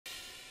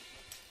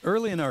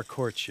Early in our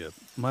courtship,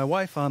 my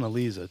wife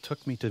Annalisa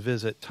took me to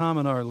visit Tom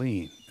and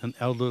Arlene, an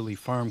elderly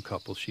farm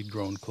couple she'd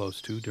grown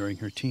close to during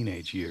her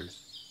teenage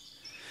years.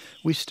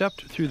 We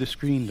stepped through the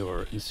screen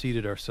door and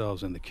seated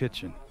ourselves in the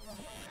kitchen.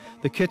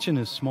 The kitchen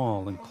is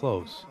small and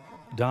close,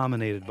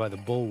 dominated by the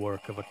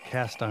bulwark of a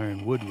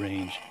cast-iron wood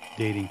range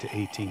dating to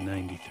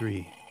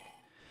 1893.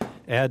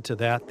 Add to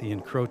that the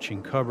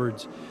encroaching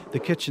cupboards, the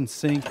kitchen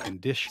sink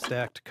and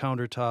dish-stacked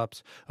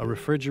countertops, a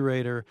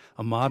refrigerator,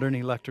 a modern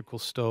electrical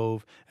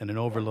stove, and an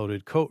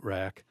overloaded coat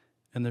rack,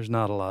 and there's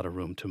not a lot of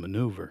room to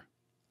maneuver.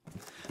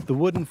 The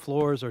wooden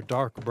floors are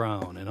dark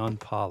brown and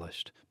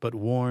unpolished, but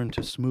worn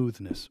to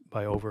smoothness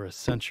by over a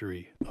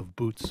century of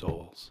boot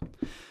soles.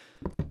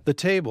 The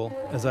table,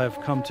 as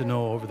I've come to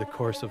know over the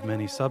course of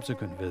many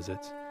subsequent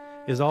visits,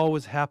 is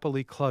always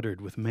happily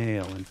cluttered with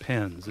mail and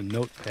pens and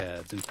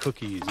notepads and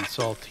cookies and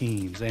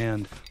saltines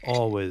and,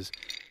 always,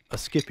 a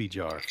Skippy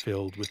jar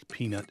filled with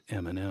peanut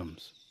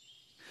M&Ms.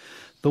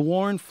 The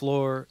worn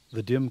floor,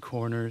 the dim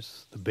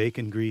corners, the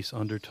bacon grease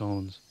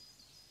undertones.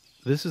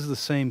 This is the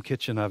same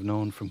kitchen I've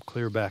known from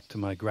clear back to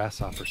my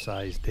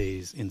grasshopper-sized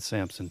days in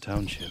Sampson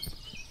Township.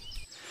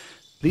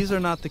 These are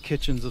not the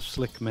kitchens of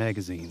slick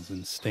magazines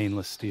and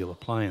stainless steel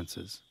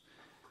appliances.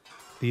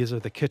 These are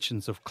the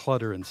kitchens of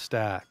clutter and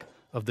stack,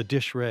 of the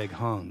dish rag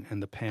hung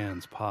and the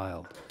pans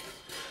piled,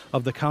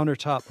 of the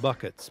countertop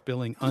bucket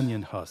spilling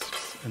onion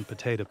husks and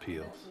potato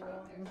peels.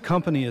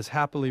 Company is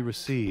happily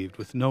received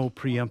with no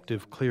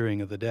preemptive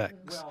clearing of the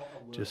decks,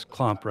 just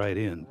clomp right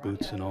in,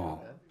 boots and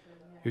all.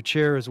 Your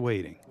chair is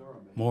waiting,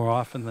 more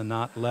often than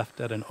not left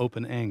at an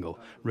open angle,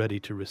 ready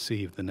to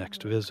receive the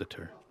next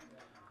visitor.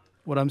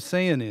 What I'm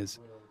saying is,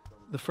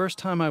 the first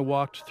time I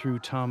walked through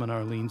Tom and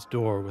Arlene's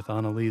door with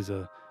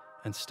Annalisa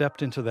and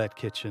stepped into that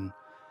kitchen,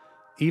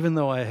 even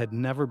though I had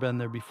never been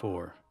there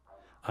before,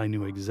 I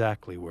knew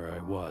exactly where I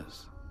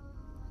was.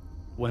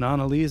 When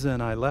Annalisa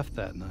and I left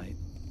that night,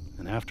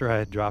 and after I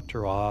had dropped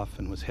her off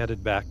and was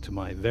headed back to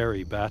my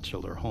very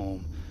bachelor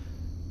home,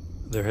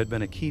 there had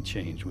been a key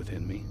change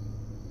within me.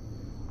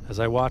 As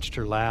I watched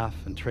her laugh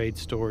and trade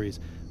stories,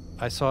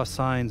 I saw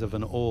signs of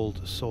an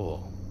old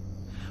soul,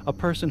 a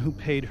person who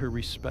paid her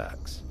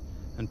respects,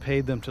 and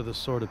paid them to the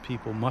sort of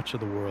people much of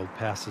the world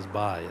passes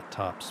by at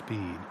top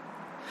speed.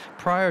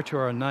 Prior to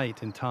our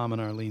night in Tom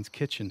and Arlene's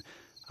kitchen,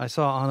 I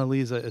saw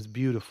Annalisa as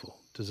beautiful,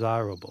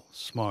 desirable,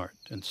 smart,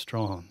 and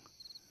strong.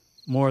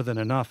 More than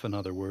enough, in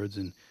other words,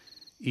 and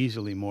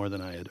easily more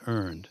than I had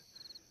earned.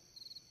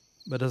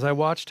 But as I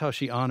watched how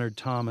she honored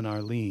Tom and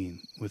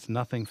Arlene with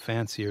nothing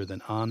fancier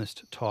than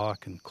honest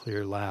talk and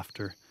clear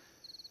laughter,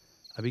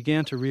 I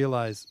began to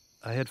realize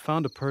I had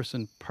found a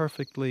person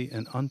perfectly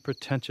and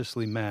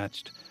unpretentiously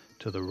matched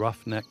to the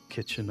roughneck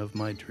kitchen of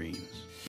my dreams.